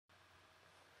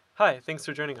Hi, thanks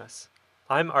for joining us.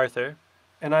 I'm Arthur,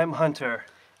 And I'm Hunter.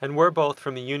 and we're both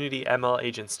from the Unity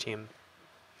ML-Agents team.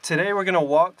 Today we're going to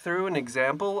walk through an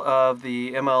example of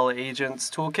the ML-Agents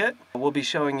toolkit. We'll be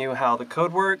showing you how the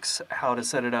code works, how to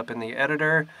set it up in the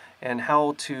editor, and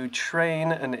how to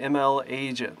train an ML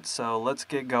agent. So let's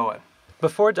get going.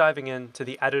 Before diving into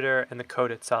the editor and the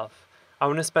code itself, I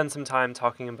want to spend some time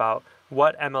talking about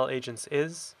what ML-Agents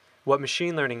is, what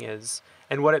machine learning is,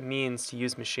 and what it means to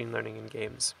use machine learning in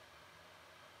games.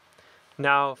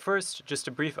 Now, first, just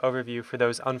a brief overview for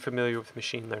those unfamiliar with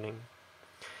machine learning.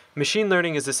 Machine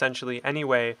learning is essentially any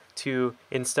way to,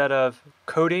 instead of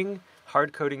coding,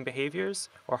 hard coding behaviors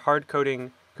or hard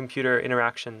coding computer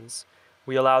interactions,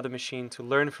 we allow the machine to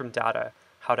learn from data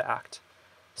how to act.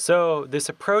 So this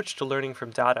approach to learning from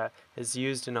data is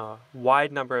used in a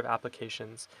wide number of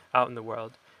applications out in the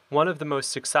world. One of the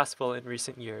most successful in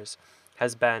recent years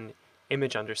has been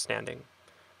image understanding.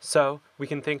 So we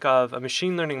can think of a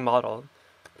machine learning model,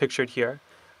 pictured here,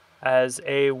 as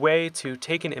a way to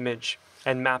take an image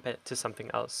and map it to something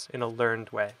else in a learned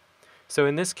way. So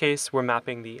in this case, we're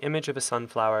mapping the image of a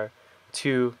sunflower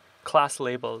to class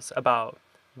labels about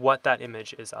what that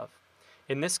image is of.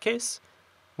 In this case,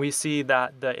 we see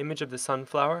that the image of the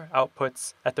sunflower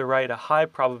outputs at the right a high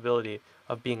probability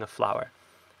of being a flower,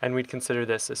 and we'd consider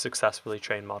this a successfully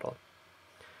trained model.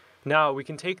 Now, we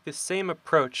can take this same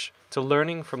approach to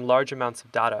learning from large amounts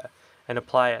of data and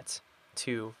apply it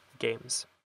to games.